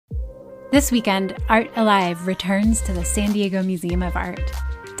This weekend, Art Alive returns to the San Diego Museum of Art.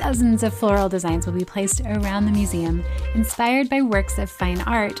 Dozens of floral designs will be placed around the museum, inspired by works of fine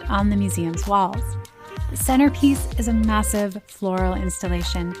art on the museum's walls. The centerpiece is a massive floral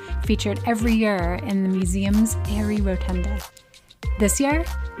installation featured every year in the museum's airy rotunda. This year,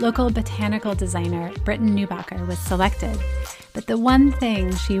 local botanical designer Britton Neubacher was selected, but the one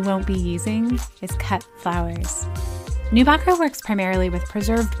thing she won't be using is cut flowers. Neubacher works primarily with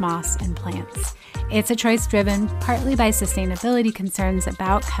preserved moss and plants. It's a choice driven partly by sustainability concerns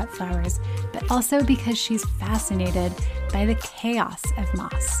about cut flowers, but also because she's fascinated by the chaos of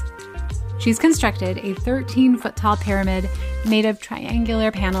moss. She's constructed a 13-foot-tall pyramid made of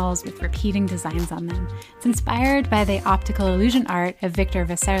triangular panels with repeating designs on them. It's inspired by the optical illusion art of Victor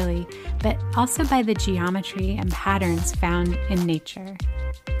Vasarely, but also by the geometry and patterns found in nature.